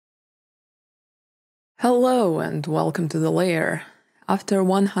Hello and welcome to the lair. After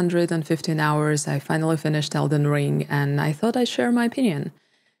 115 hours, I finally finished Elden Ring and I thought I'd share my opinion.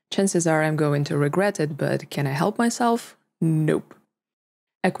 Chances are I'm going to regret it, but can I help myself? Nope.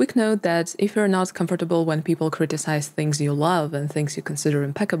 A quick note that if you're not comfortable when people criticize things you love and things you consider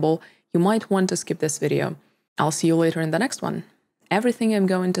impeccable, you might want to skip this video. I'll see you later in the next one. Everything I'm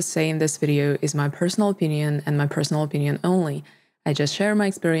going to say in this video is my personal opinion and my personal opinion only. I just share my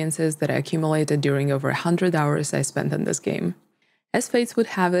experiences that I accumulated during over 100 hours I spent in this game. As fates would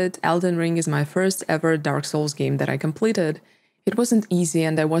have it, Elden Ring is my first ever Dark Souls game that I completed. It wasn't easy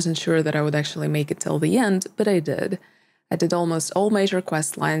and I wasn't sure that I would actually make it till the end, but I did. I did almost all major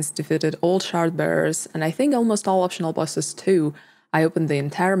quest lines, defeated all shard bearers, and I think almost all optional bosses too. I opened the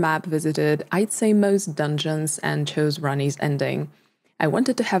entire map, visited, I'd say most dungeons, and chose Ranni's ending. I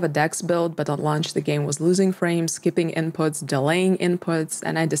wanted to have a dex build, but on launch the game was losing frames, skipping inputs, delaying inputs,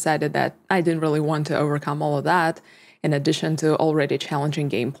 and I decided that I didn't really want to overcome all of that, in addition to already challenging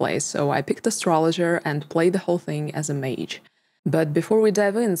gameplay, so I picked Astrologer and played the whole thing as a mage. But before we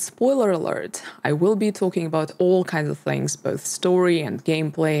dive in, spoiler alert, I will be talking about all kinds of things, both story and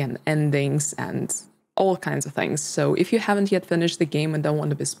gameplay and endings and all kinds of things, so if you haven't yet finished the game and don't want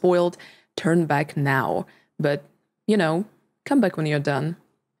to be spoiled, turn back now. But, you know, come back when you're done.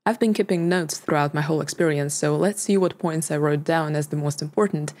 I've been keeping notes throughout my whole experience, so let's see what points I wrote down as the most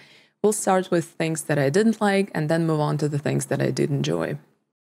important. We'll start with things that I didn't like and then move on to the things that I did enjoy.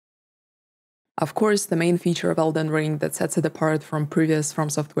 Of course, the main feature of Elden Ring that sets it apart from previous From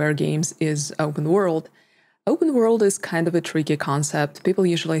Software games is open world. Open world is kind of a tricky concept. People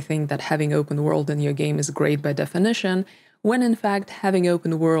usually think that having open world in your game is great by definition, when in fact having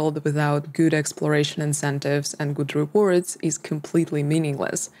open world without good exploration incentives and good rewards is completely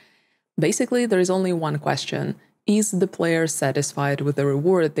meaningless. Basically, there is only one question: is the player satisfied with the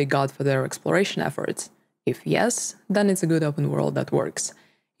reward they got for their exploration efforts? If yes, then it's a good open world that works.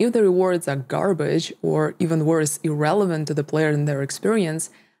 If the rewards are garbage, or even worse, irrelevant to the player and their experience,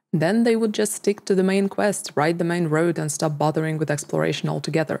 then they would just stick to the main quest, ride the main road, and stop bothering with exploration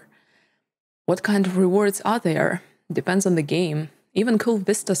altogether. What kind of rewards are there? Depends on the game. Even cool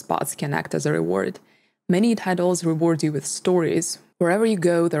vista spots can act as a reward. Many titles reward you with stories. Wherever you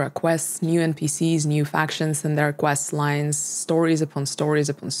go, there are quests, new NPCs, new factions, and there are quest lines, stories upon stories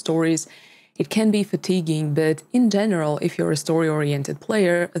upon stories. It can be fatiguing, but in general, if you're a story-oriented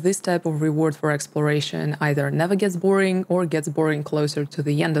player, this type of reward for exploration either never gets boring or gets boring closer to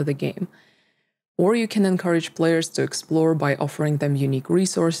the end of the game. Or you can encourage players to explore by offering them unique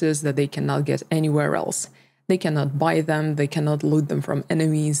resources that they cannot get anywhere else. They cannot buy them, they cannot loot them from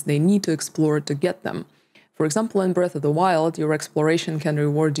enemies, they need to explore to get them. For example, in Breath of the Wild, your exploration can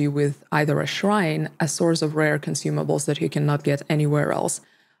reward you with either a shrine, a source of rare consumables that you cannot get anywhere else,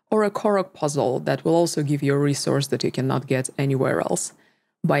 or a Korok puzzle that will also give you a resource that you cannot get anywhere else.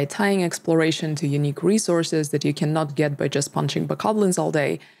 By tying exploration to unique resources that you cannot get by just punching bokoblins all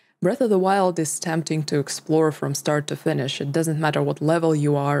day, Breath of the Wild is tempting to explore from start to finish. It doesn't matter what level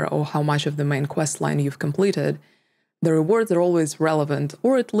you are or how much of the main quest line you've completed. The rewards are always relevant,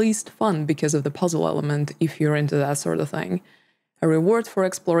 or at least fun because of the puzzle element if you're into that sort of thing. A reward for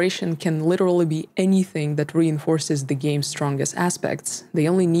exploration can literally be anything that reinforces the game's strongest aspects. They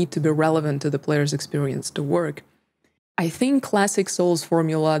only need to be relevant to the player's experience to work. I think classic Souls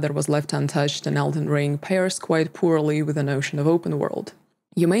formula that was left untouched in Elden Ring pairs quite poorly with the notion of open world.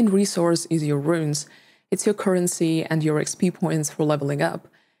 Your main resource is your runes. It's your currency and your XP points for leveling up.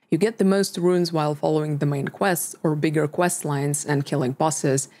 You get the most runes while following the main quests or bigger quest lines and killing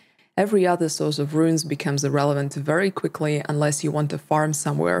bosses. Every other source of runes becomes irrelevant very quickly unless you want to farm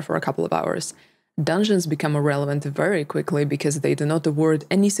somewhere for a couple of hours. Dungeons become irrelevant very quickly because they do not award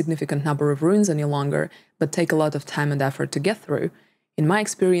any significant number of runes any longer, but take a lot of time and effort to get through. In my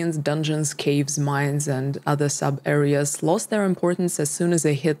experience, dungeons, caves, mines, and other sub-areas lost their importance as soon as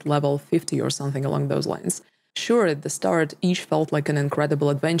they hit level 50 or something along those lines. Sure, at the start, each felt like an incredible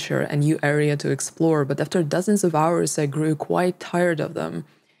adventure, a new area to explore, but after dozens of hours, I grew quite tired of them.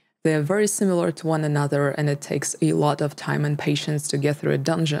 They are very similar to one another, and it takes a lot of time and patience to get through a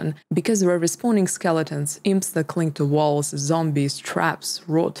dungeon, because there are respawning skeletons, imps that cling to walls, zombies, traps,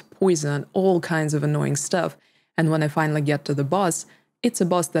 rot, poison, all kinds of annoying stuff, and when I finally get to the boss, it's a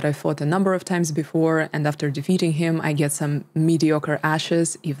boss that I fought a number of times before, and after defeating him, I get some mediocre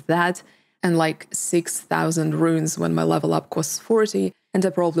ashes, if that, and like 6,000 runes when my level up costs 40, and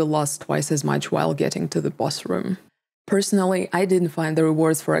I probably lost twice as much while getting to the boss room. Personally, I didn't find the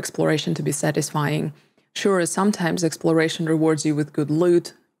rewards for exploration to be satisfying. Sure, sometimes exploration rewards you with good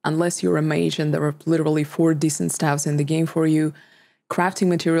loot, unless you're a mage and there are literally 4 decent staffs in the game for you. Crafting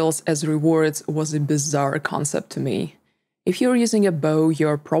materials as rewards was a bizarre concept to me. If you're using a bow,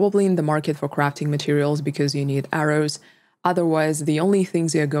 you're probably in the market for crafting materials because you need arrows. Otherwise, the only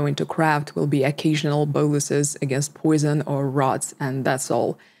things you're going to craft will be occasional bonuses against poison or rots, and that's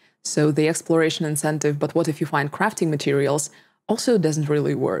all. So the exploration incentive, but what if you find crafting materials, also doesn't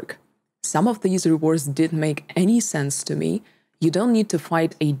really work. Some of these rewards didn't make any sense to me. You don't need to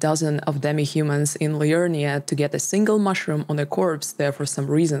fight a dozen of demi-humans in Liurnia to get a single mushroom on a corpse there for some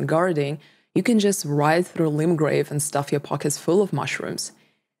reason guarding. You can just ride through Limgrave and stuff your pockets full of mushrooms.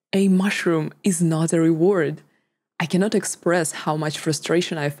 A mushroom is not a reward. I cannot express how much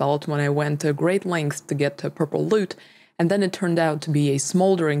frustration I felt when I went to great lengths to get to purple loot, and then it turned out to be a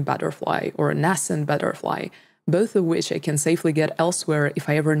smoldering butterfly or a nascent butterfly, both of which I can safely get elsewhere if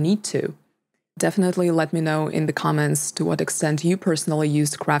I ever need to. Definitely let me know in the comments to what extent you personally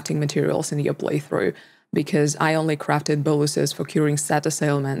used crafting materials in your playthrough, because I only crafted boluses for curing status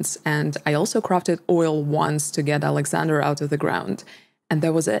ailments, and I also crafted oil once to get Alexander out of the ground, and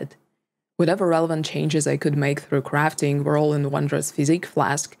that was it. Whatever relevant changes I could make through crafting were all in Wondrous Physique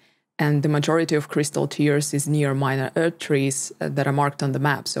Flask, and the majority of crystal tiers is near minor earth trees that are marked on the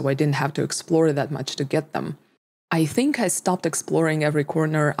map, so I didn't have to explore that much to get them. I think I stopped exploring every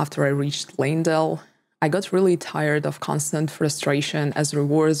corner after I reached Lanedale. I got really tired of constant frustration as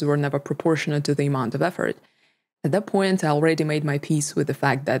rewards were never proportionate to the amount of effort. At that point, I already made my peace with the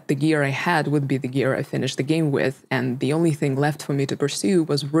fact that the gear I had would be the gear I finished the game with, and the only thing left for me to pursue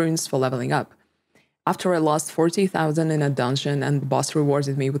was runes for leveling up. After I lost 40,000 in a dungeon and the boss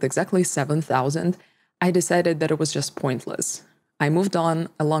rewarded me with exactly 7,000, I decided that it was just pointless. I moved on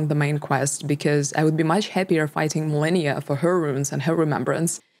along the main quest because I would be much happier fighting Millennia for her runes and her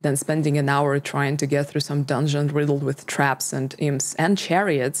remembrance than spending an hour trying to get through some dungeon riddled with traps and imps and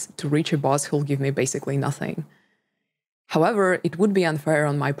chariots to reach a boss who'll give me basically nothing. However, it would be unfair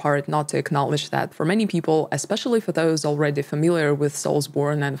on my part not to acknowledge that for many people, especially for those already familiar with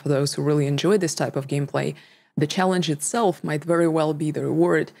Soulsborne and for those who really enjoy this type of gameplay, the challenge itself might very well be the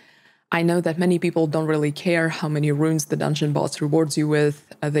reward. I know that many people don't really care how many runes the dungeon boss rewards you with.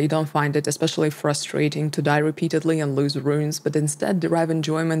 They don't find it especially frustrating to die repeatedly and lose runes, but instead derive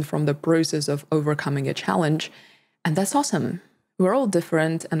enjoyment from the process of overcoming a challenge. And that's awesome. We're all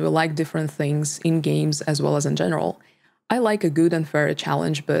different and we like different things in games as well as in general. I like a good and fair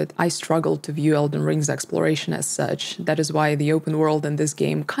challenge, but I struggle to view Elden Ring's exploration as such. That is why the open world in this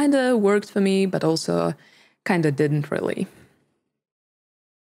game kinda worked for me, but also kinda didn't really.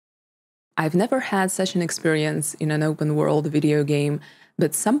 I've never had such an experience in an open world video game,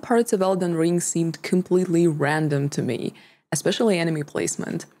 but some parts of Elden Ring seemed completely random to me, especially enemy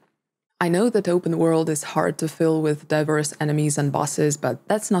placement. I know that open world is hard to fill with diverse enemies and bosses, but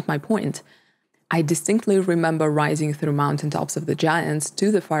that's not my point. I distinctly remember rising through mountaintops of the giants to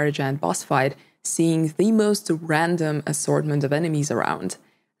the fire giant boss fight, seeing the most random assortment of enemies around.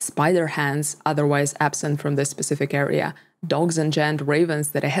 Spider hands, otherwise absent from this specific area, dogs and giant ravens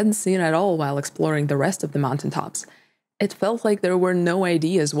that I hadn't seen at all while exploring the rest of the mountaintops. It felt like there were no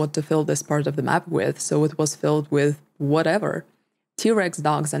ideas what to fill this part of the map with, so it was filled with whatever. T-Rex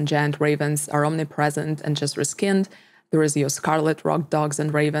dogs and giant ravens are omnipresent and just reskinned. There is your scarlet rock dogs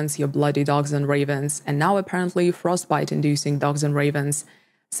and ravens, your bloody dogs and ravens, and now apparently frostbite-inducing dogs and ravens.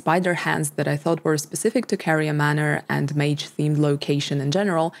 Spider hands that I thought were specific to Carrier Manor and mage-themed location in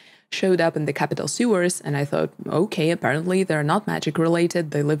general showed up in the capital sewers, and I thought, okay, apparently they're not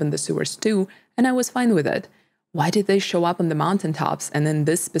magic-related, they live in the sewers too, and I was fine with it. Why did they show up on the mountaintops and in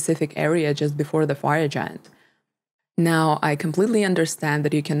this specific area just before the fire giant? Now, I completely understand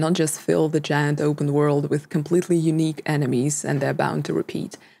that you cannot just fill the giant open world with completely unique enemies and they're bound to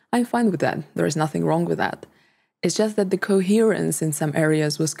repeat. I'm fine with that, there is nothing wrong with that. It's just that the coherence in some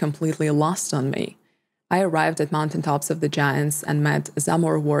areas was completely lost on me. I arrived at mountaintops of the giants and met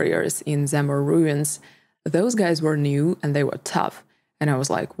Zamor warriors in Zamor ruins. Those guys were new and they were tough, and I was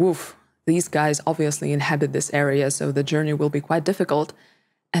like, woof, these guys obviously inhabit this area, so the journey will be quite difficult.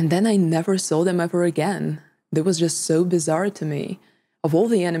 And then I never saw them ever again. That was just so bizarre to me. Of all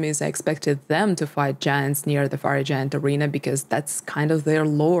the enemies, I expected them to fight giants near the Fire Giant Arena because that's kind of their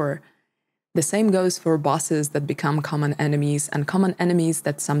lore. The same goes for bosses that become common enemies and common enemies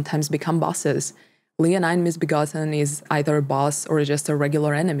that sometimes become bosses. Leonine Misbegotten is either a boss or just a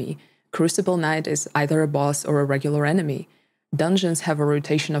regular enemy. Crucible Knight is either a boss or a regular enemy. Dungeons have a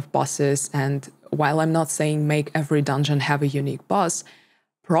rotation of bosses, and while I'm not saying make every dungeon have a unique boss,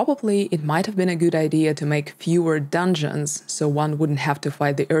 probably it might have been a good idea to make fewer dungeons so one wouldn't have to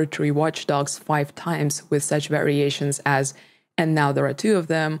fight the Erdtree watchdogs 5 times with such variations as, and now there are 2 of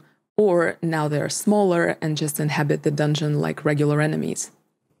them, or now they're smaller and just inhabit the dungeon like regular enemies.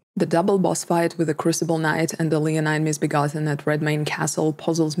 The double boss fight with the Crucible Knight and the Leonine Misbegotten at Redmane Castle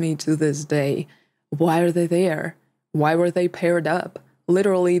puzzles me to this day. Why are they there? Why were they paired up?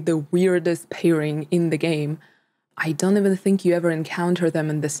 Literally the weirdest pairing in the game. I don't even think you ever encounter them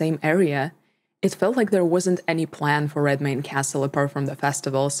in the same area. It felt like there wasn't any plan for Redmane Castle apart from the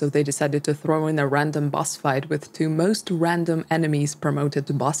festival, so they decided to throw in a random boss fight with two most random enemies promoted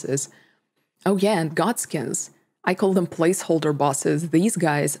to bosses. Oh yeah, and Godskins. I call them placeholder bosses. These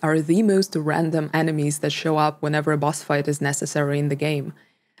guys are the most random enemies that show up whenever a boss fight is necessary in the game.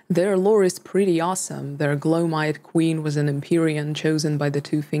 Their lore is pretty awesome. Their Glowmite queen was an Empyrean chosen by the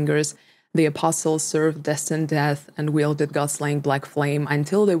Two Fingers. The apostles served destined death and wielded God-slaying black flame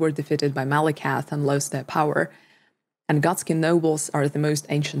until they were defeated by Malakath and lost their power. And Godskin nobles are the most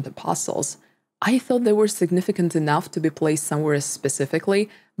ancient apostles. I thought they were significant enough to be placed somewhere specifically,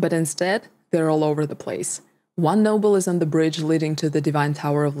 but instead, they're all over the place. One noble is on the bridge leading to the Divine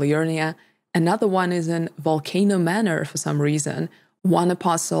Tower of Liurnia, another one is in Volcano Manor for some reason, one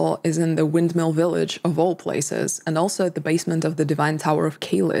apostle is in the Windmill Village of all places, and also at the basement of the Divine Tower of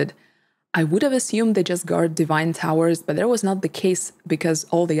Caelid. I would have assumed they just guard Divine Towers, but that was not the case because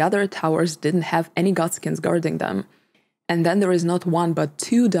all the other towers didn't have any Godskins guarding them. And then there is not one but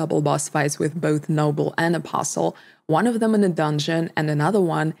two double boss fights with both noble and apostle, one of them in a dungeon and another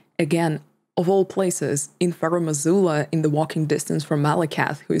one, again, of all places, in Farum Azula in the walking distance from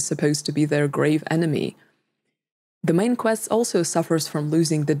Malakath, who is supposed to be their grave enemy. The main quest also suffers from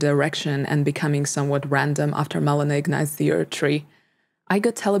losing the direction and becoming somewhat random after Melina ignites the Earth Tree. I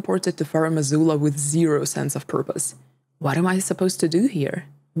got teleported to Farum Azula with zero sense of purpose. What am I supposed to do here?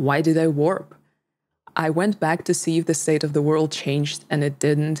 Why did I warp? I went back to see if the state of the world changed, and it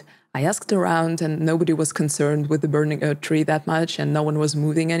didn't. I asked around, and nobody was concerned with the burning Earth Tree that much, and no one was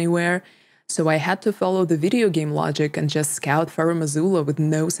moving anywhere. So I had to follow the video game logic and just scout Farum Azula with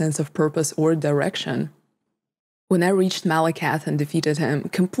no sense of purpose or direction. When I reached Malakath and defeated him,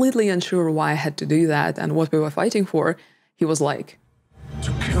 completely unsure why I had to do that and what we were fighting for, he was like,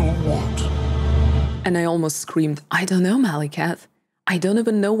 "To kill what?" And I almost screamed, "I don't know, Malakath. I don't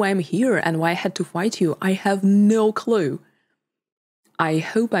even know why I'm here and why I had to fight you. I have no clue." I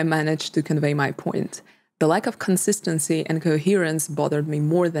hope I managed to convey my point. The lack of consistency and coherence bothered me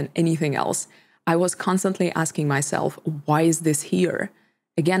more than anything else. I was constantly asking myself, why is this here?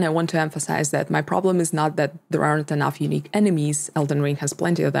 Again, I want to emphasize that my problem is not that there aren't enough unique enemies, Elden Ring has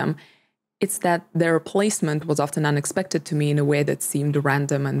plenty of them, it's that their placement was often unexpected to me in a way that seemed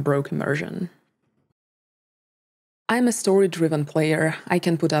random and broke immersion. I'm a story-driven player. I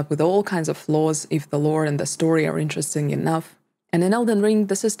can put up with all kinds of flaws if the lore and the story are interesting enough. And in Elden Ring,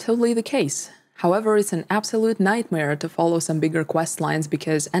 this is totally the case. However, it's an absolute nightmare to follow some bigger quest lines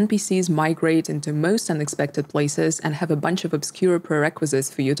because NPCs migrate into most unexpected places and have a bunch of obscure prerequisites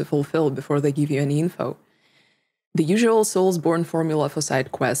for you to fulfill before they give you any info. The usual Soulsborne formula for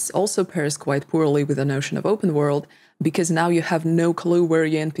side quests also pairs quite poorly with the notion of open world, because now you have no clue where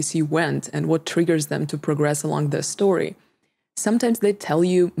your NPC went and what triggers them to progress along their story. Sometimes they tell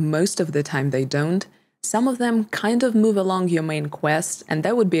you, most of the time they don't. Some of them kind of move along your main quest, and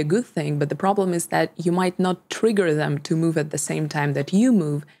that would be a good thing, but the problem is that you might not trigger them to move at the same time that you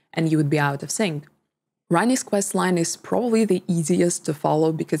move, and you would be out of sync. Ranni's questline is probably the easiest to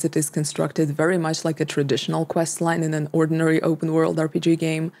follow because it is constructed very much like a traditional questline in an ordinary open-world RPG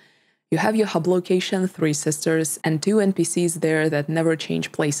game. You have your hub location, 3 sisters, and 2 NPCs there that never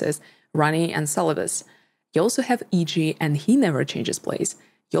change places, Ranni and Celibus. You also have EG, and he never changes place.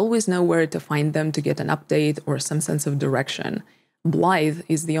 You always know where to find them to get an update or some sense of direction. Blythe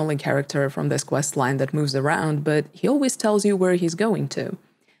is the only character from this questline that moves around, but he always tells you where he's going to.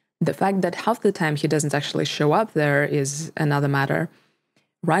 The fact that half the time he doesn't actually show up there is another matter.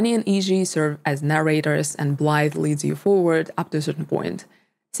 Ranni and EG serve as narrators, and Blythe leads you forward up to a certain point.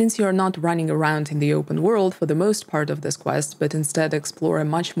 Since you're not running around in the open world for the most part of this quest, but instead explore a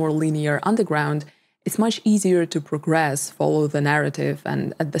much more linear underground, it's much easier to progress, follow the narrative,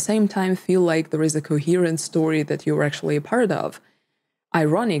 and at the same time feel like there is a coherent story that you're actually a part of.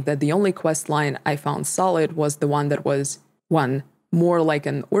 Ironic that the only quest line I found solid was the one that was 1. More like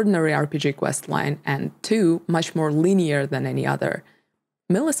an ordinary RPG questline, and 2. Much more linear than any other.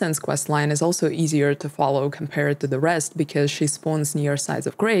 Millicent's questline is also easier to follow compared to the rest because she spawns near Sides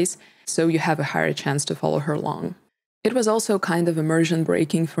of Grace, so you have a higher chance to follow her along. It was also kind of immersion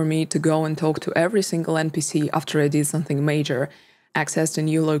breaking for me to go and talk to every single NPC after I did something major, accessed a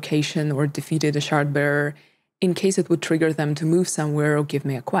new location or defeated a shard bearer, in case it would trigger them to move somewhere or give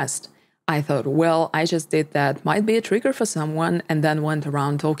me a quest. I thought, well, I just did that, might be a trigger for someone, and then went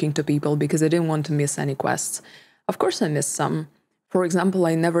around talking to people because I didn't want to miss any quests. Of course I missed some. For example,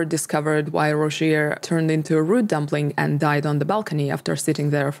 I never discovered why Rogier turned into a root dumpling and died on the balcony after sitting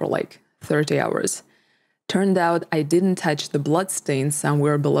there for like 30 hours. Turned out I didn't touch the bloodstain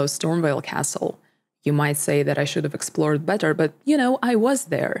somewhere below Stormvale Castle. You might say that I should have explored better, but I was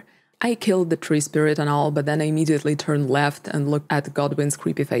there. I killed the tree spirit and all, but then I immediately turned left and looked at Godwin's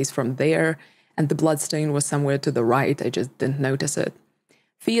creepy face from there, and the bloodstain was somewhere to the right, I just didn't notice it.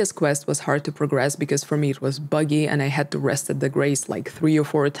 Fia's quest was hard to progress because for me it was buggy and I had to rest at the Grace like 3 or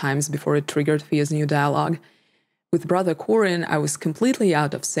 4 times before it triggered Fia's new dialogue. With Brother Corin, I was completely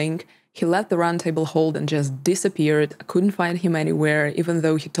out of sync. He left the roundtable hold and just disappeared. I couldn't find him anywhere, even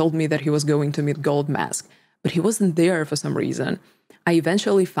though he told me that he was going to meet Goldmask. But he wasn't there for some reason. I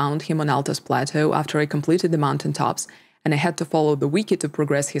eventually found him on Altos Plateau after I completed the mountaintops, and I had to follow the wiki to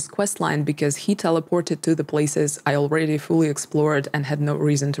progress his questline because he teleported to the places I already fully explored and had no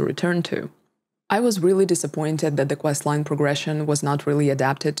reason to return to. I was really disappointed that the questline progression was not really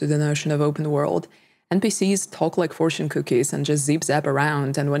adapted to the notion of open world. NPCs talk like fortune cookies and just zip-zap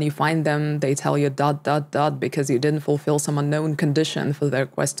around, and when you find them, they tell you ... because you didn't fulfill some unknown condition for their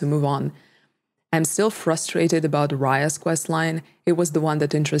quest to move on. I'm still frustrated about Raya's questline. It was the one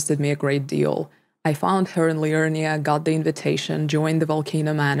that interested me a great deal. I found her in Liurnia, got the invitation, joined the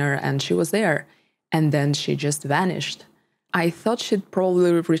Volcano Manor, and she was there. And then she just vanished. I thought she'd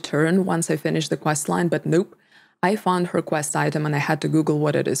probably return once I finished the questline, but nope. I found her quest item and I had to Google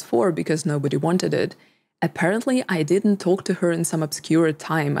what it is for because nobody wanted it. Apparently, I didn't talk to her in some obscure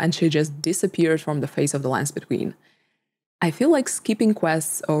time and she just disappeared from the face of the lands between. I feel like skipping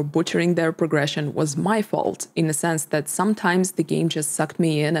quests or butchering their progression was my fault, in the sense that sometimes the game just sucked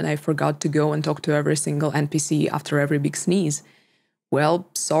me in and I forgot to go and talk to every single NPC after every big sneeze. Well,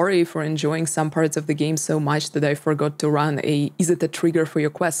 sorry for enjoying some parts of the game so much that I forgot to run a "is it a trigger for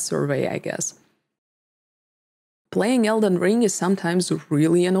your quest" survey, I guess. Playing Elden Ring is sometimes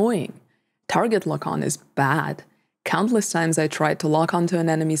really annoying. Target lock-on is bad. Countless times I tried to lock onto an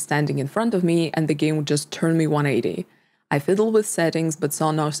enemy standing in front of me and the game would just turn me 180. I fiddled with settings but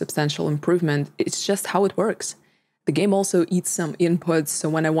saw no substantial improvement. It's just how it works. The game also eats some inputs, so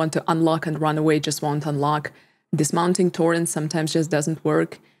when I want to unlock and run away, just won't unlock. Dismounting torrents sometimes just doesn't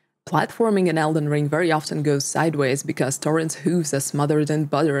work. Platforming in Elden Ring very often goes sideways because Torrent's hooves are smothered in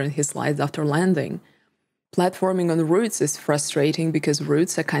butter and he slides after landing. Platforming on roots is frustrating because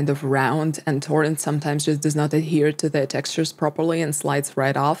roots are kind of round and Torrent sometimes just does not adhere to their textures properly and slides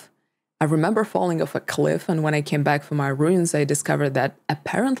right off. I remember falling off a cliff, and when I came back for my runes, I discovered that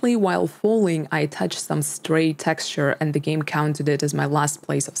apparently while falling, I touched some stray texture and the game counted it as my last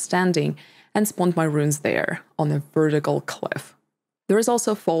place of standing and spawned my runes there, on a vertical cliff. There is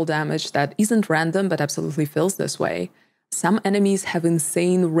also fall damage that isn't random but absolutely feels this way. Some enemies have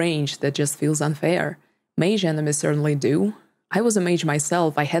insane range that just feels unfair. Mage enemies certainly do. I was a mage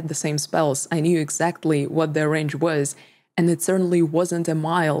myself, I had the same spells, I knew exactly what their range was, and it certainly wasn't a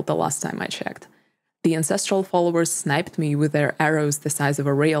mile the last time I checked. The ancestral followers sniped me with their arrows the size of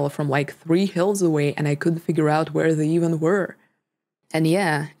a rail from like 3 hills away and I couldn't figure out where they even were. And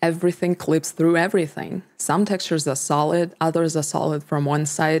yeah, everything clips through everything. Some textures are solid, others are solid from one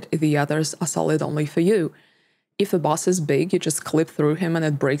side, the others are solid only for you. If a boss is big, you just clip through him and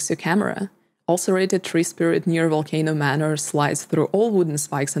it breaks your camera. Ulcerated tree spirit near Volcano Manor slides through all wooden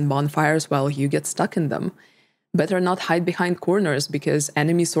spikes and bonfires while you get stuck in them. Better not hide behind corners because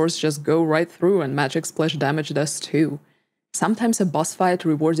enemy swords just go right through and magic splash damage does too. Sometimes a boss fight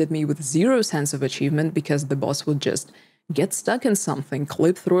rewarded me with 0 sense of achievement because the boss would just get stuck in something,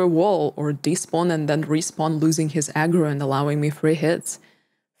 clip through a wall, or despawn and then respawn losing his aggro and allowing me free hits.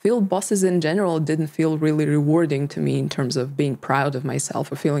 Field bosses in general didn't feel really rewarding to me in terms of being proud of myself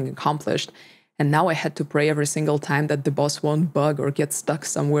or feeling accomplished, and now I had to pray every single time that the boss won't bug or get stuck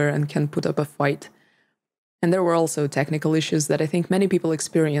somewhere and can put up a fight. And there were also technical issues that I think many people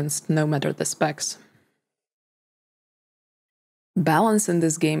experienced, no matter the specs. Balance in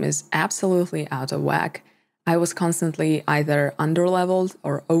this game is absolutely out of whack. I was constantly either underleveled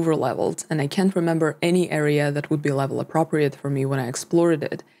or overleveled, and I can't remember any area that would be level appropriate for me when I explored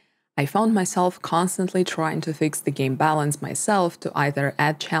it. I found myself constantly trying to fix the game balance myself to either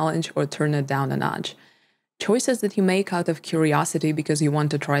add challenge or turn it down a notch. Choices that you make out of curiosity because you want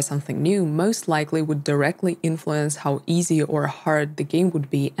to try something new most likely would directly influence how easy or hard the game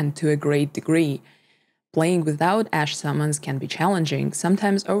would be, and to a great degree. Playing without Ash summons can be challenging,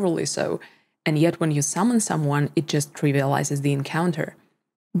 sometimes overly so, and yet when you summon someone, it just trivializes the encounter.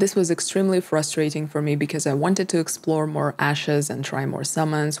 This was extremely frustrating for me because I wanted to explore more ashes and try more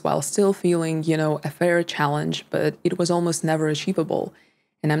summons while still feeling, a fair challenge, but it was almost never achievable.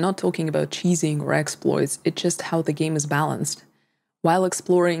 And I'm not talking about cheesing or exploits, it's just how the game is balanced. While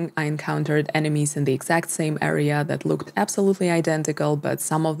exploring, I encountered enemies in the exact same area that looked absolutely identical, but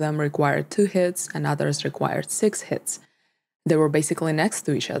some of them required 2 hits and others required 6 hits. They were basically next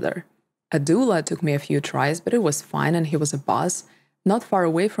to each other. A doula took me a few tries, but it was fine and he was a boss. Not far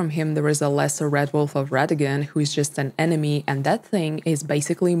away from him there is a lesser Red Wolf of Radigan who is just an enemy, and that thing is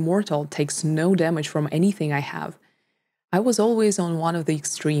basically mortal, takes no damage from anything I have. I was always on one of the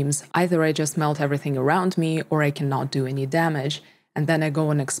extremes. Either I just melt everything around me or I cannot do any damage, and then I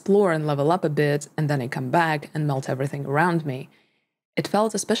go and explore and level up a bit, and then I come back and melt everything around me. It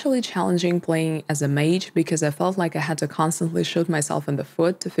felt especially challenging playing as a mage because I felt like I had to constantly shoot myself in the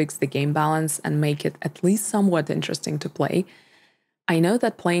foot to fix the game balance and make it at least somewhat interesting to play. I know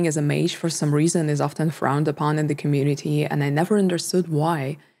that playing as a mage for some reason is often frowned upon in the community, and I never understood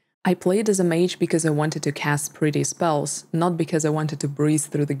why. I played as a mage because I wanted to cast pretty spells, not because I wanted to breeze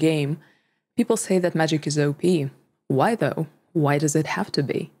through the game. People say that magic is OP. Why though? Why does it have to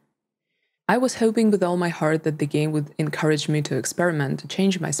be? I was hoping with all my heart that the game would encourage me to experiment, to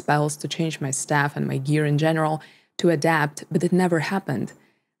change my spells, to change my staff and my gear in general, to adapt, but it never happened.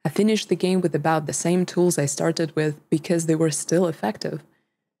 I finished the game with about the same tools I started with because they were still effective.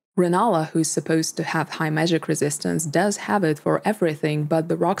 Renala, who's supposed to have high magic resistance, does have it for everything but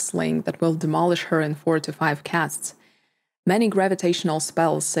the rock sling that will demolish her in 4 to 5 casts. Many gravitational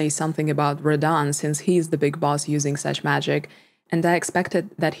spells say something about Radahn since he is the big boss using such magic, and I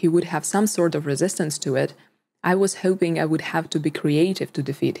expected that he would have some sort of resistance to it. I was hoping I would have to be creative to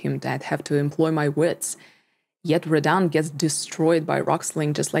defeat him, that I'd have to employ my wits. Yet Radahn gets destroyed by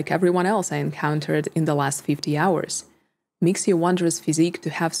Rocksling just like everyone else I encountered in the last 50 hours. Mixie wondrous physique to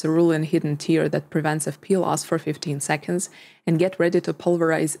have cerulean hidden tear that prevents FP loss for 15 seconds, and get ready to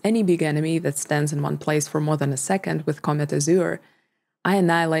pulverize any big enemy that stands in one place for more than a second with Comet Azure. I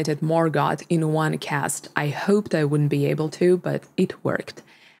annihilated Morgoth in one cast. I hoped I wouldn't be able to, but it worked.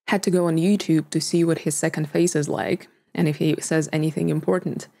 Had to go on YouTube to see what his second face is like, and if he says anything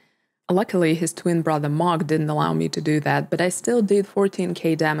important. Luckily, his twin brother Mog didn't allow me to do that, but I still did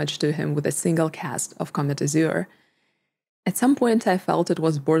 14k damage to him with a single cast of Comet Azure. At some point, I felt it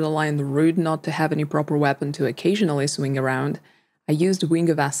was borderline rude not to have any proper weapon to occasionally swing around. I used Wing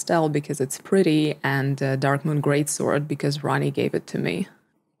of Astel because it's pretty, and Darkmoon Greatsword because Ranni gave it to me.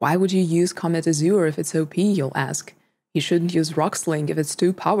 Why would you use Comet Azure if it's OP, you'll ask? You shouldn't use Rocksling if it's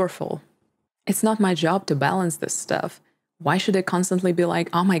too powerful. It's not my job to balance this stuff. Why should I constantly be like,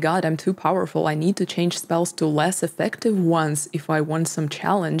 oh my god, I'm too powerful, I need to change spells to less effective ones if I want some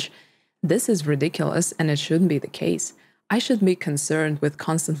challenge? This is ridiculous, and it shouldn't be the case. I should be concerned with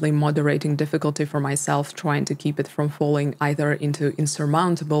constantly moderating difficulty for myself, trying to keep it from falling either into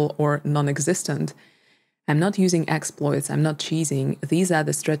insurmountable or non-existent. I'm not using exploits, I'm not cheesing. These are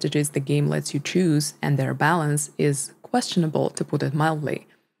the strategies the game lets you choose, and their balance is questionable, to put it mildly.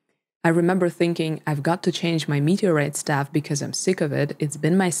 I remember thinking, I've got to change my meteorite staff because I'm sick of it. It's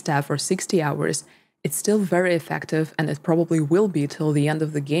been my staff for 60 hours. It's still very effective, and it probably will be till the end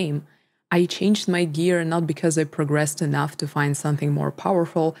of the game. I changed my gear not because I progressed enough to find something more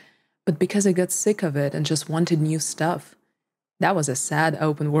powerful, but because I got sick of it and just wanted new stuff. That was a sad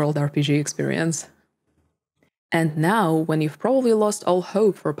open-world RPG experience. And now, when you've probably lost all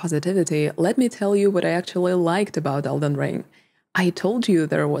hope for positivity, let me tell you what I actually liked about Elden Ring. I told you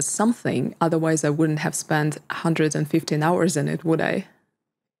there was something, otherwise I wouldn't have spent 115 hours in it, would I?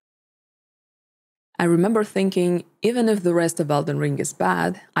 I remember thinking, even if the rest of Elden Ring is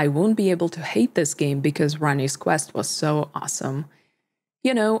bad, I won't be able to hate this game because Ranni's quest was so awesome.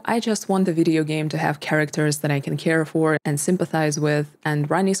 You know, I just want the video game to have characters that I can care for and sympathize with, and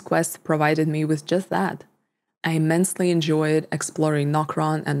Ranni's quest provided me with just that. I immensely enjoyed exploring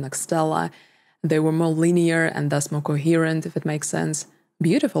Nokron and Nokstella. They were more linear and thus more coherent, if it makes sense.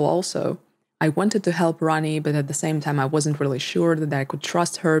 Beautiful also. I wanted to help Ranni, but at the same time I wasn't really sure that I could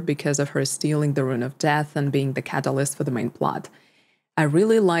trust her because of her stealing the Rune of Death and being the catalyst for the main plot. I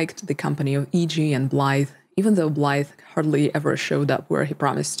really liked the company of E.G. and Blythe, even though Blythe hardly ever showed up where he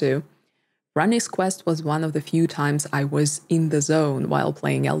promised to. Ranni's quest was one of the few times I was in the zone while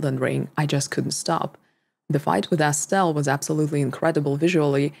playing Elden Ring. I just couldn't stop. The fight with Astel was absolutely incredible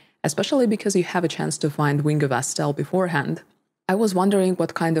visually, especially because you have a chance to find Wing of Astel beforehand. I was wondering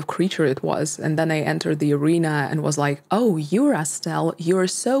what kind of creature it was, and then I entered the arena and was like, oh, you're Astel, you're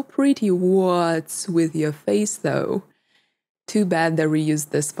so pretty, what's with your face though? Too bad they reused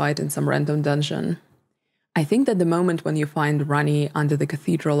this fight in some random dungeon. I think that the moment when you find Ranni under the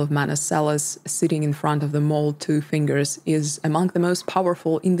Cathedral of Manus Celis sitting in front of the Mole Two Fingers is among the most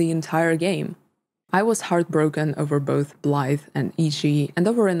powerful in the entire game. I was heartbroken over both Blythe and Iji, and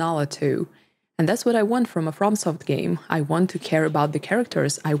over Renala too. And that's what I want from a FromSoft game. I want to care about the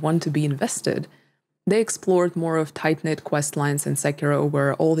characters, I want to be invested. They explored more of tight-knit questlines in Sekiro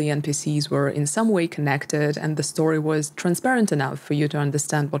where all the NPCs were in some way connected and the story was transparent enough for you to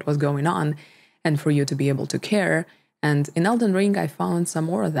understand what was going on and for you to be able to care, and in Elden Ring I found some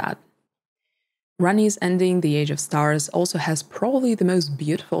more of that. Ranni's ending, The Age of Stars, also has probably the most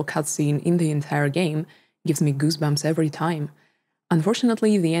beautiful cutscene in the entire game, gives me goosebumps every time.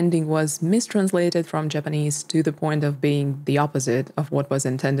 Unfortunately, the ending was mistranslated from Japanese to the point of being the opposite of what was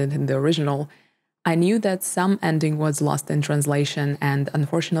intended in the original. I knew that some ending was lost in translation, and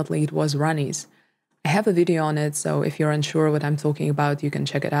unfortunately it was Ranni's. I have a video on it, so if you're unsure what I'm talking about, you can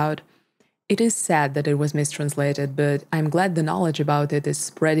check it out. It is sad that it was mistranslated, but I'm glad the knowledge about it is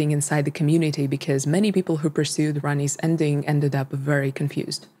spreading inside the community because many people who pursued Ranni's ending ended up very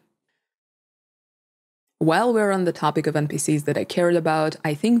confused. While we're on the topic of NPCs that I cared about,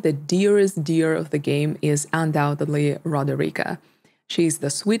 I think the dearest dear of the game is undoubtedly Roderica. She's the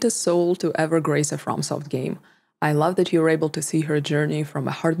sweetest soul to ever grace a FromSoft game. I love that you're able to see her journey from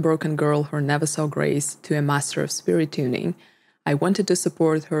a heartbroken girl who never saw grace to a master of spirit tuning. I wanted to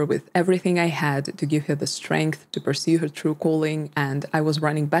support her with everything I had to give her the strength to pursue her true calling, and I was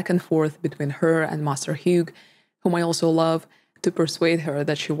running back and forth between her and Master Hugh, whom I also love, to persuade her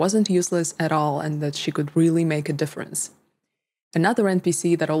that she wasn't useless at all and that she could really make a difference. Another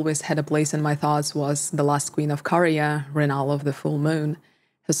NPC that always had a place in my thoughts was the last queen of Caria, Renala of the Full Moon.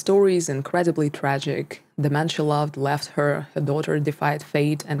 Her story is incredibly tragic. The man she loved left her, her daughter defied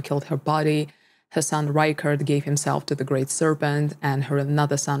fate and killed her body, her son Rykard gave himself to the Great Serpent, and her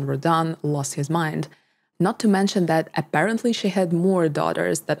another son Rodan lost his mind. Not to mention that apparently she had more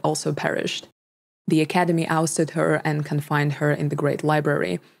daughters that also perished. The Academy ousted her and confined her in the Great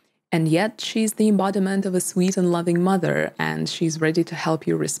Library. And yet she's the embodiment of a sweet and loving mother, and she's ready to help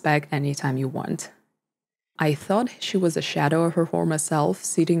you respec anytime you want. I thought she was a shadow of her former self,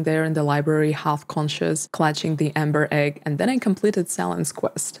 sitting there in the library half-conscious, clutching the Ember Egg, and then I completed Selen's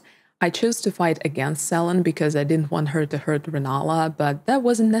quest. I chose to fight against Selen because I didn't want her to hurt Renala, but that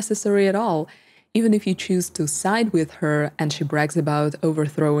wasn't necessary at all. Even if you choose to side with her and she brags about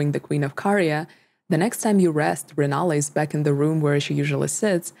overthrowing the Queen of Caria, the next time you rest, Renala is back in the room where she usually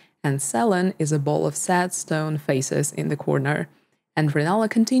sits, and Selen is a ball of sad stone faces in the corner. And Renala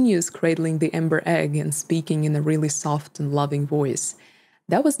continues cradling the Ember Egg and speaking in a really soft and loving voice.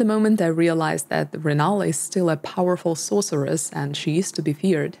 That was the moment I realized that Renala is still a powerful sorceress and she is to be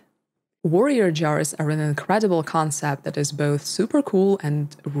feared. Warrior jars are an incredible concept that is both super cool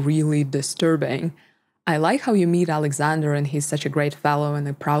and really disturbing. I like how you meet Alexander and he's such a great fellow and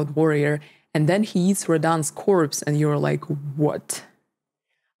a proud warrior, and then he eats Rodan's corpse and you're like, what?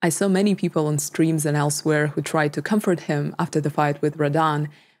 I saw many people on streams and elsewhere who tried to comfort him after the fight with Rodan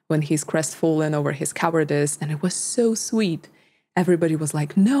when he's crestfallen over his cowardice, and it was so sweet. Everybody was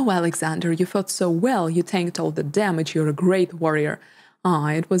like, no, Alexander, you fought so well, you tanked all the damage, you're a great warrior.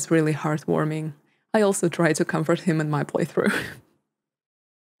 It was really heartwarming. I also tried to comfort him in my playthrough.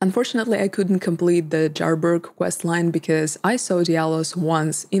 Unfortunately, I couldn't complete the Jarburg questline because I saw Dialos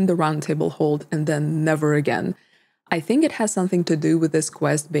once in the Round Table Hold and then never again. I think it has something to do with this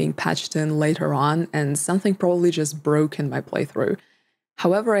quest being patched in later on, and something probably just broke in my playthrough.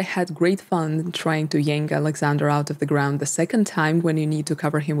 However, I had great fun trying to yank Alexander out of the ground the second time when you need to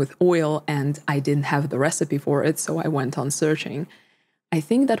cover him with oil, and I didn't have the recipe for it, so I went on searching. I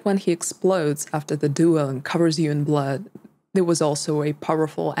think that when he explodes after the duel and covers you in blood, there was also a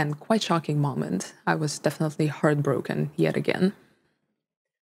powerful and quite shocking moment. I was definitely heartbroken yet again.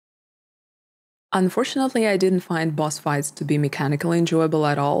 Unfortunately, I didn't find boss fights to be mechanically enjoyable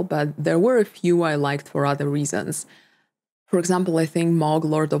at all, but there were a few I liked for other reasons. For example, I think Mog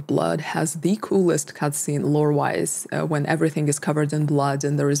Lord of Blood has the coolest cutscene lore-wise, when everything is covered in blood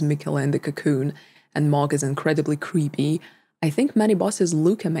and there is Mikela in the cocoon, and Mog is incredibly creepy. I think many bosses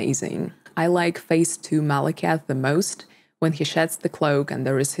look amazing. I like Phase 2 Malakath the most, when he sheds the cloak and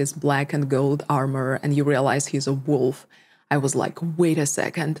there is his black and gold armor and you realize he's a wolf. I was like, wait a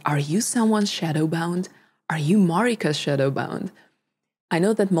second, are you someone's shadowbound? Are you Marika's shadowbound? I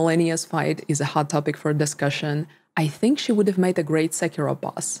know that Malenia's fight is a hot topic for discussion. I think she would have made a great Sekiro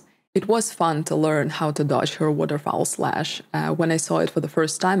boss. It was fun to learn how to dodge her waterfowl slash. When I saw it for the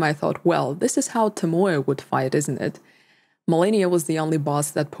first time, I thought, well, this is how Tomoe would fight, isn't it? Malenia was the only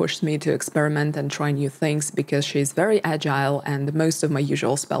boss that pushed me to experiment and try new things because she's very agile and most of my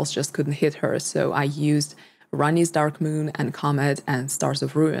usual spells just couldn't hit her, so I used Ranni's Dark Moon and Comet and Stars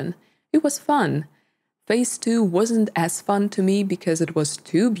of Ruin. It was fun. Phase 2 wasn't as fun to me because it was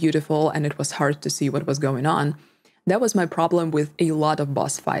too beautiful and it was hard to see what was going on. That was my problem with a lot of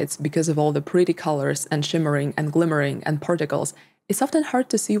boss fights. Because of all the pretty colors and shimmering and glimmering and particles, it's often hard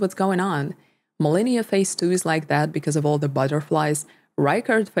to see what's going on. Malenia Phase 2 is like that because of all the butterflies.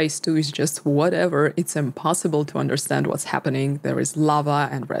 Rykard Phase 2 is just whatever. It's impossible to understand what's happening. There is lava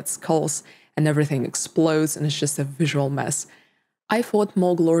and red skulls, and everything explodes, and it's just a visual mess. I fought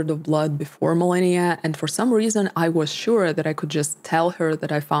Morg Lord of Blood before Malenia, and for some reason I was sure that I could just tell her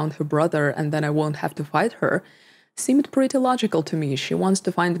that I found her brother and then I won't have to fight her. Seemed pretty logical to me. She wants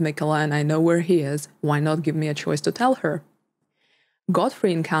to find Miquella and I know where he is. Why not give me a choice to tell her?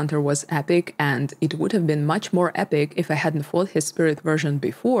 Godfrey encounter was epic, and it would have been much more epic if I hadn't fought his spirit version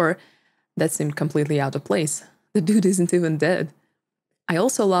before. That seemed completely out of place. The dude isn't even dead. I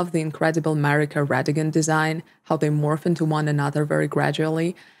also love the incredible Marika Radigan design, how they morph into one another very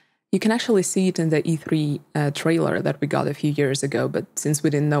gradually. You can actually see it in the E3 trailer that we got a few years ago, but since we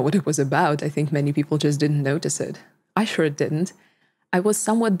didn't know what it was about, I think many people just didn't notice it. I sure didn't. I was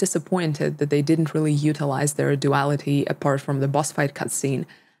somewhat disappointed that they didn't really utilize their duality apart from the boss fight cutscene.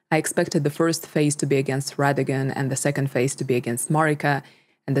 I expected the first phase to be against Radigan and the second phase to be against Marika,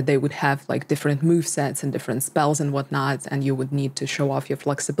 and that they would have like different movesets and different spells and whatnot, and you would need to show off your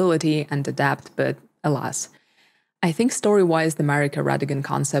flexibility and adapt, but alas. I think story-wise the Marika Radigan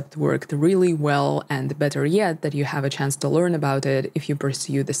concept worked really well, and better yet that you have a chance to learn about it if you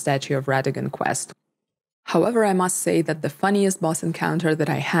pursue the Statue of Radigan quest. However, I must say that the funniest boss encounter that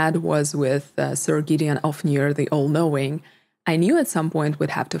I had was with Sir Gideon Ofnir, the All-Knowing. I knew at some point we'd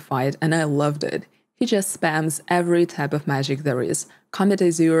have to fight, and I loved it. He just spams every type of magic there is. Comet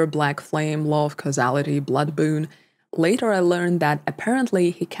Azure, Black Flame, Law of Causality, Blood Boon. Later I learned that apparently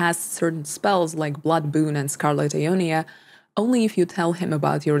he casts certain spells like Blood Boon and Scarlet Ionia only if you tell him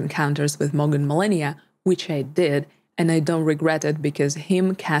about your encounters with Morgan Malenia, which I did, and I don't regret it because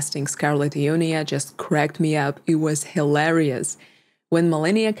him casting Scarlet Ionia just cracked me up. It was hilarious. When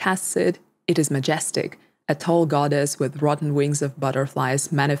Malenia casts it, it is majestic. A tall goddess with rotten wings of butterflies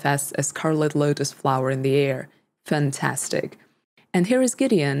manifests a scarlet lotus flower in the air. Fantastic. And here is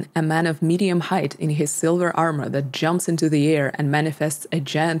Gideon, a man of medium height in his silver armor that jumps into the air and manifests a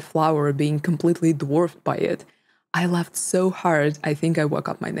giant flower being completely dwarfed by it. I laughed so hard, I think I woke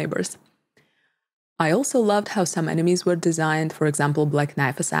up my neighbors. I also loved how some enemies were designed, for example, Black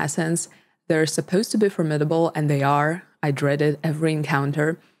Knife Assassins. They're supposed to be formidable, and they are. I dreaded every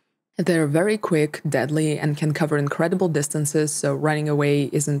encounter. They're very quick, deadly, and can cover incredible distances, so running away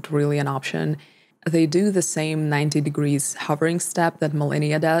isn't really an option. They do the same 90 degrees hovering step that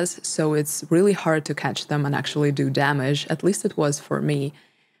Malenia does, so it's really hard to catch them and actually do damage, at least it was for me.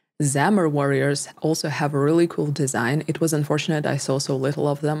 Zammer warriors also have a really cool design. It was unfortunate I saw so little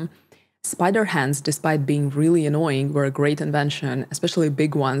of them. Spider hands, despite being really annoying, were a great invention, especially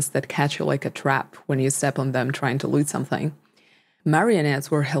big ones that catch you like a trap when you step on them trying to loot something. Marionettes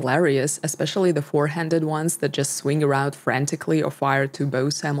were hilarious, especially the four-handed ones that just swing around frantically or fire two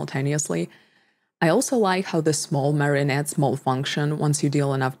bows simultaneously. I also like how the small marionettes malfunction once you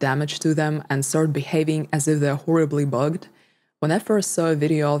deal enough damage to them and start behaving as if they're horribly bugged. When I first saw a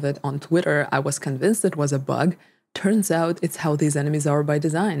video of it on Twitter, I was convinced it was a bug. Turns out it's how these enemies are by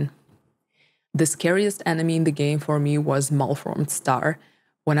design. The scariest enemy in the game for me was Malformed Star.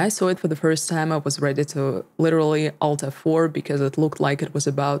 When I saw it for the first time, I was ready to literally Alt F4 because it looked like it was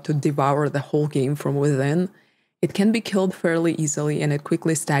about to devour the whole game from within. It can be killed fairly easily and it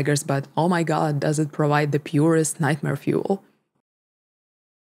quickly staggers, but oh my god, does it provide the purest nightmare fuel.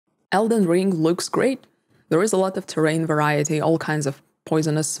 Elden Ring looks great. There is a lot of terrain variety, all kinds of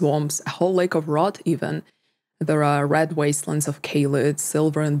poisonous swamps, a whole lake of rot even. There are red wastelands of Caelid,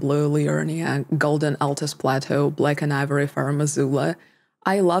 silver and blue Liurnia, golden Altus Plateau, black and ivory Farum Azula.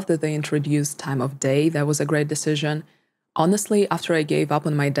 I love that they introduced time of day. That was a great decision. Honestly, after I gave up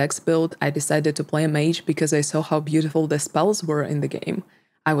on my dex build, I decided to play a mage because I saw how beautiful the spells were in the game.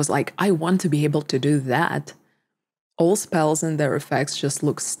 I was like, I want to be able to do that. All spells and their effects just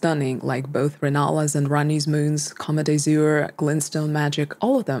look stunning, like both Renala's and Ranni's moons, Comet Azure, Glintstone magic,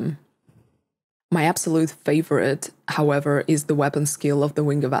 all of them. My absolute favorite, however, is the weapon skill of the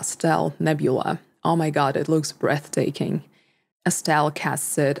Wing of Astel, Nebula. Oh my god, it looks breathtaking. Astel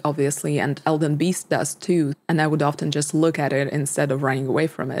casts it, obviously, and Elden Beast does too, and I would often just look at it instead of running away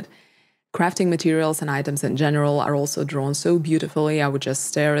from it. Crafting materials and items in general are also drawn so beautifully, I would just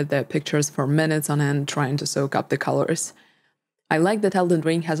stare at their pictures for minutes on end trying to soak up the colors. I like that Elden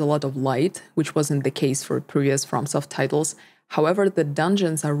Ring has a lot of light, which wasn't the case for previous FromSoft titles. However, the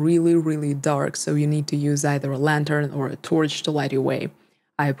dungeons are really, really dark, so you need to use either a lantern or a torch to light your way.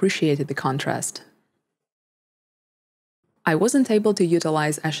 I appreciated the contrast. I wasn't able to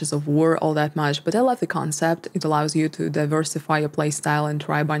utilize Ashes of War all that much, but I love the concept. It allows you to diversify your playstyle and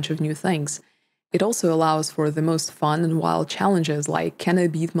try a bunch of new things. It also allows for the most fun and wild challenges like, can I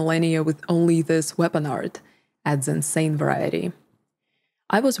beat Millennia with only this weapon art? Adds insane variety.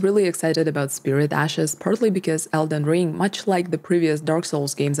 I was really excited about Spirit Ashes, partly because Elden Ring, much like the previous Dark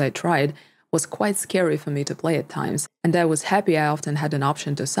Souls games I tried, was quite scary for me to play at times, and I was happy I often had an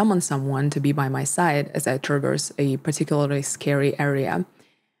option to summon someone to be by my side as I traverse a particularly scary area.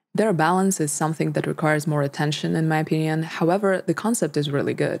 Their balance is something that requires more attention, in my opinion. However, the concept is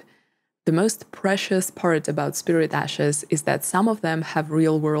really good. The most precious part about Spirit Ashes is that some of them have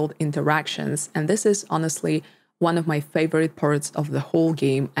real-world interactions, and this is honestly one of my favorite parts of the whole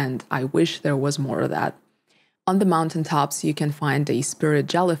game, and I wish there was more of that. On the mountaintops, you can find a spirit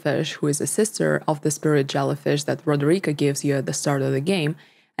jellyfish who is a sister of the spirit jellyfish that Roderica gives you at the start of the game,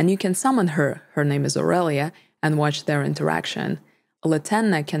 and you can summon her, her name is Aurelia, and watch their interaction.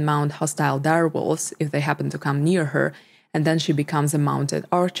 Latenna can mount hostile direwolves if they happen to come near her, and then she becomes a mounted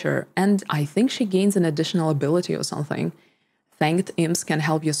archer, and I think she gains an additional ability or something. Fanged imps can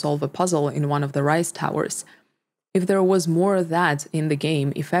help you solve a puzzle in one of the rise towers. If there was more of that in the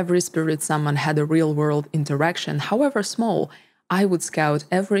game, if every spirit summon had a real-world interaction, however small, I would scout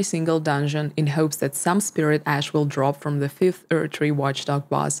every single dungeon in hopes that some spirit ash will drop from the 5th Erdtree Watchdog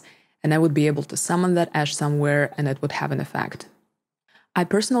boss, and I would be able to summon that ash somewhere and it would have an effect. I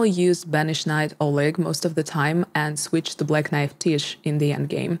personally used Banished Knight Oleg most of the time and switched to Black Knife Tish in the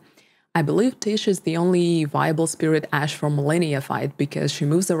endgame. I believe Tish is the only viable spirit ash for Millennia fight because she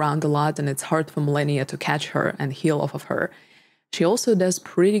moves around a lot and it's hard for Millennia to catch her and heal off of her. She also does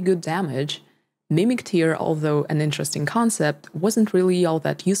pretty good damage. Mimic Tear, although an interesting concept, wasn't really all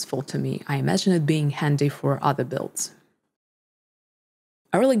that useful to me. I imagine it being handy for other builds.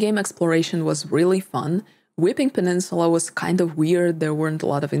 Early game exploration was really fun. Weeping Peninsula was kind of weird, there weren't a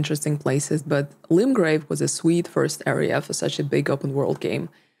lot of interesting places, but Limgrave was a sweet first area for such a big open world game.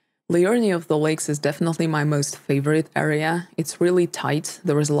 Liurnia of the Lakes is definitely my most favorite area. It's really tight,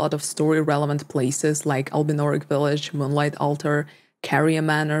 there is a lot of story-relevant places like Albinoric Village, Moonlight Altar, Carrier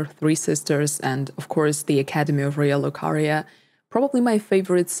Manor, Three Sisters, and of course the Academy of Rea Lucaria. Probably my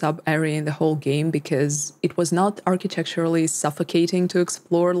favorite sub-area in the whole game because it was not architecturally suffocating to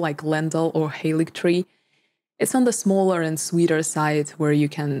explore like Lendal or Halig Tree. It's on the smaller and sweeter side where you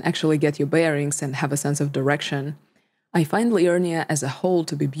can actually get your bearings and have a sense of direction. I find Liurnia as a whole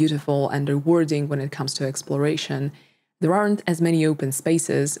to be beautiful and rewarding when it comes to exploration. There aren't as many open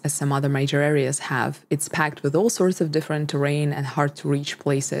spaces as some other major areas have. It's packed with all sorts of different terrain and hard-to-reach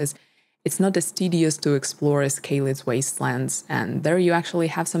places. It's not as tedious to explore as Caelid's wastelands, and there you actually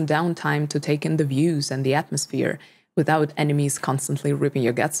have some downtime to take in the views and the atmosphere without enemies constantly ripping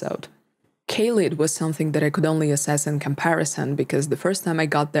your guts out. Caelid was something that I could only assess in comparison because the first time I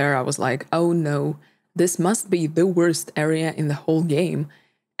got there I was like, oh no, this must be the worst area in the whole game.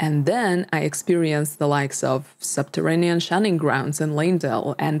 And then I experienced the likes of Subterranean Shunning Grounds in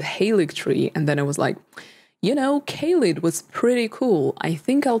Leyndell and Halig Tree, and then I was like, you know, Caelid was pretty cool. I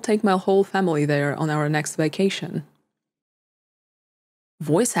think I'll take my whole family there on our next vacation.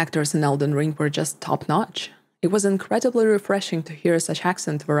 Voice actors in Elden Ring were just top-notch. It was incredibly refreshing to hear such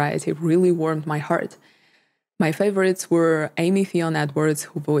accent variety, really warmed my heart. My favorites were Amy Theon Edwards,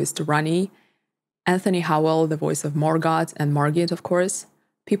 who voiced Ranni, Anthony Howell, the voice of Morgoth and Margit, of course,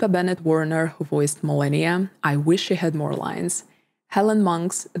 Pippa Bennett-Warner, who voiced Millennia, I wish she had more lines, Helen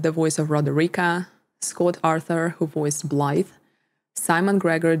Monks, the voice of Roderica, Scott Arthur, who voiced Blythe, Simon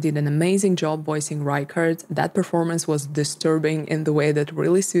Gregor did an amazing job voicing Rykard. That performance was disturbing in the way that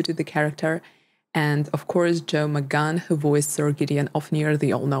really suited the character, and of course Joe McGunn, who voiced Sir Gideon Ofnir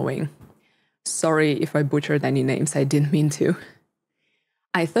the All-Knowing. Sorry if I butchered any names, I didn't mean to.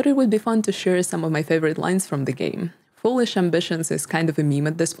 I thought it would be fun to share some of my favorite lines from the game. Foolish ambitions is kind of a meme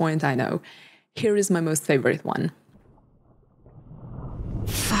at this point, I know. Here is my most favorite one.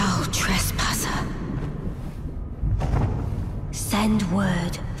 Foul trespasser. Send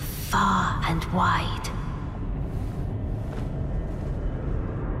word far and wide.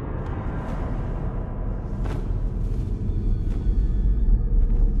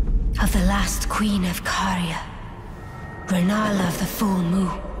 Of the last queen of Caria, Renala of the Full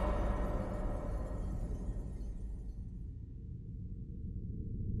Moon.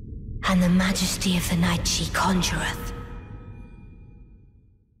 And the majesty of the night she conjureth.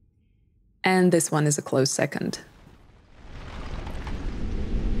 And this one is a close second.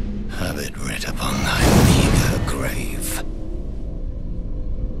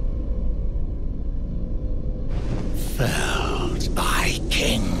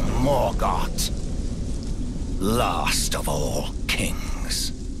 King Morgoth, last of all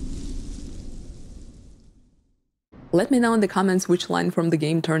kings. Let me know in the comments which line from the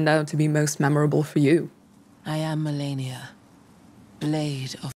game turned out to be most memorable for you. I am Melania,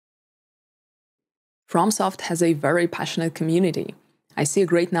 Blade of... FromSoft has a very passionate community. I see a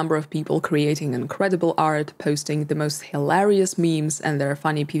great number of people creating incredible art, posting the most hilarious memes and their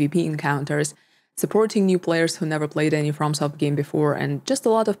funny PvP encounters, supporting new players who never played any FromSoft game before, and just a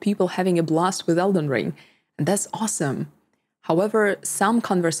lot of people having a blast with Elden Ring. And that's awesome. However, some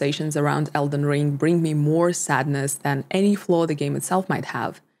conversations around Elden Ring bring me more sadness than any flaw the game itself might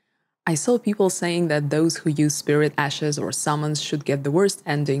have. I saw people saying that those who use Spirit Ashes or Summons should get the worst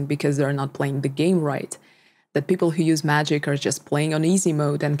ending because they're not playing the game right, that people who use magic are just playing on easy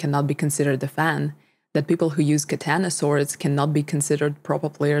mode and cannot be considered a fan, that people who use katana swords cannot be considered proper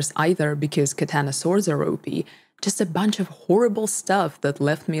players either because katana swords are OP, just a bunch of horrible stuff that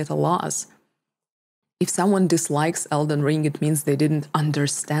left me at a loss. If someone dislikes Elden Ring, it means they didn't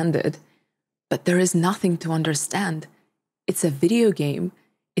understand it. But there is nothing to understand. It's a video game.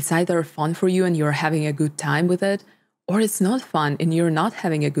 It's either fun for you and you're having a good time with it, or it's not fun and you're not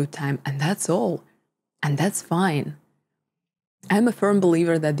having a good time, and that's all. And that's fine. I'm a firm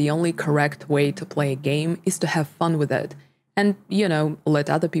believer that the only correct way to play a game is to have fun with it. And, let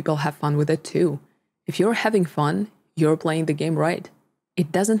other people have fun with it too. If you're having fun, you're playing the game right.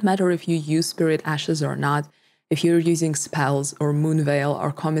 It doesn't matter if you use Spirit Ashes or not, if you're using spells or Moonveil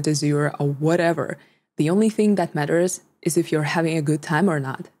or Comet Azure or whatever. The only thing that matters is if you're having a good time or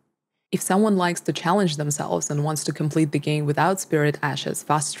not. If someone likes to challenge themselves and wants to complete the game without Spirit Ashes,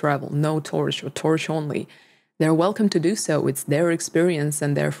 fast travel, no torch or torch only, they're welcome to do so. It's their experience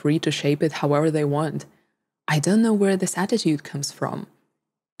and they're free to shape it however they want. I don't know where this attitude comes from.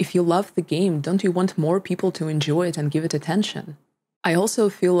 If you love the game, don't you want more people to enjoy it and give it attention? I also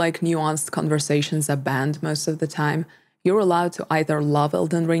feel like nuanced conversations are banned most of the time. You're allowed to either love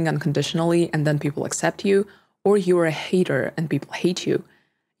Elden Ring unconditionally and then people accept you, or you're a hater and people hate you.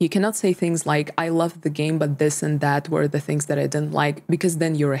 You cannot say things like, I love the game but this and that were the things that I didn't like, because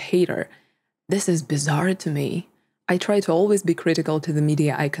then you're a hater. This is bizarre to me. I try to always be critical to the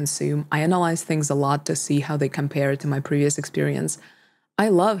media I consume. I analyze things a lot to see how they compare to my previous experience. I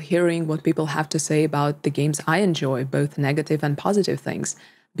love hearing what people have to say about the games I enjoy, both negative and positive things,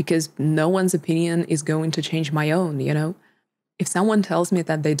 because no one's opinion is going to change my own, If someone tells me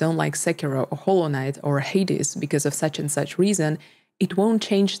that they don't like Sekiro or Hollow Knight or Hades because of such and such reason, it won't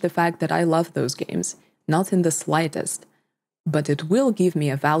change the fact that I love those games, not in the slightest. But it will give me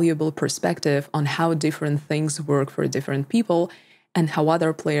a valuable perspective on how different things work for different people and how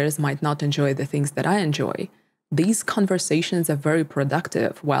other players might not enjoy the things that I enjoy. These conversations are very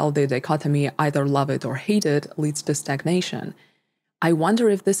productive, while the dichotomy either love it or hate it leads to stagnation. I wonder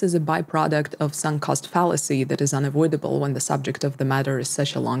if this is a byproduct of sunk cost fallacy that is unavoidable when the subject of the matter is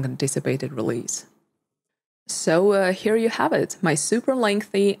such a long-anticipated release. So here you have it, my super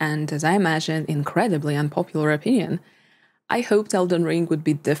lengthy and, as I imagine, incredibly unpopular opinion. I hoped Elden Ring would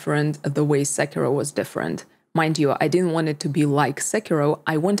be different the way Sekiro was different. Mind you, I didn't want it to be like Sekiro,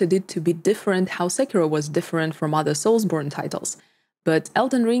 I wanted it to be different how Sekiro was different from other Soulsborne titles. But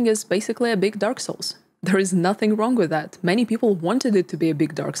Elden Ring is basically a big Dark Souls. There is nothing wrong with that. Many people wanted it to be a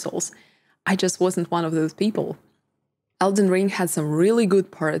big Dark Souls. I just wasn't one of those people. Elden Ring had some really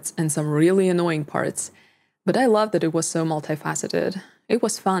good parts and some really annoying parts, but I loved that it was so multifaceted. It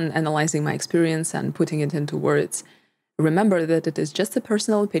was fun analyzing my experience and putting it into words. Remember that it is just a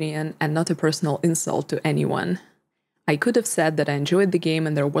personal opinion and not a personal insult to anyone. I could have said that I enjoyed the game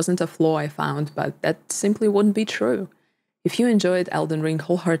and there wasn't a flaw I found, but that simply wouldn't be true. If you enjoyed Elden Ring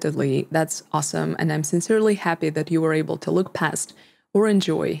wholeheartedly, that's awesome, and I'm sincerely happy that you were able to look past or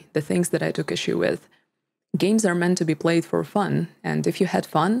enjoy the things that I took issue with. Games are meant to be played for fun, and if you had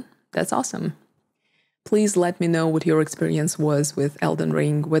fun, that's awesome. Please let me know what your experience was with Elden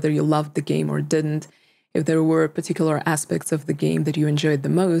Ring, whether you loved the game or didn't, if there were particular aspects of the game that you enjoyed the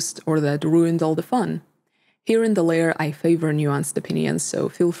most or that ruined all the fun. Here in the lair, I favor nuanced opinions, so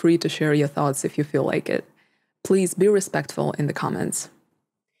feel free to share your thoughts if you feel like it. Please be respectful in the comments.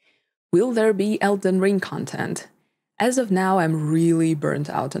 Will there be Elden Ring content? As of now, I'm really burnt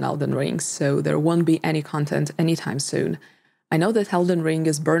out on Elden Ring, so there won't be any content anytime soon. I know that Elden Ring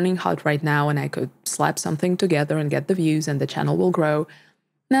is burning hot right now and I could slap something together and get the views and the channel will grow.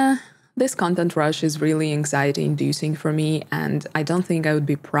 Nah, this content rush is really anxiety-inducing for me, and I don't think I would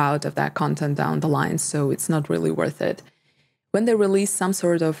be proud of that content down the line, so it's not really worth it. When they release some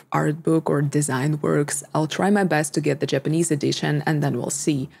sort of art book or design works, I'll try my best to get the Japanese edition, and then we'll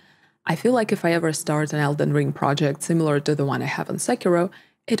see. I feel like if I ever start an Elden Ring project similar to the one I have on Sekiro,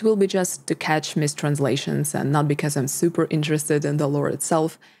 It will be just to catch mistranslations, and not because I'm super interested in the lore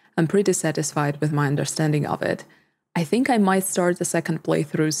itself. I'm pretty satisfied with my understanding of it. I think I might start a second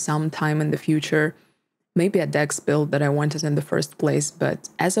playthrough sometime in the future, maybe a Dex build that I wanted in the first place, but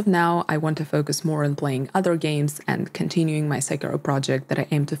as of now, I want to focus more on playing other games and continuing my Sekiro project that I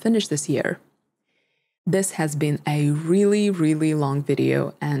aim to finish this year. This has been a really long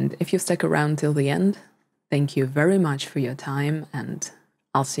video, and if you stuck around till the end, thank you very much for your time, and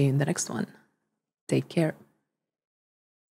I'll see you in the next one. Take care.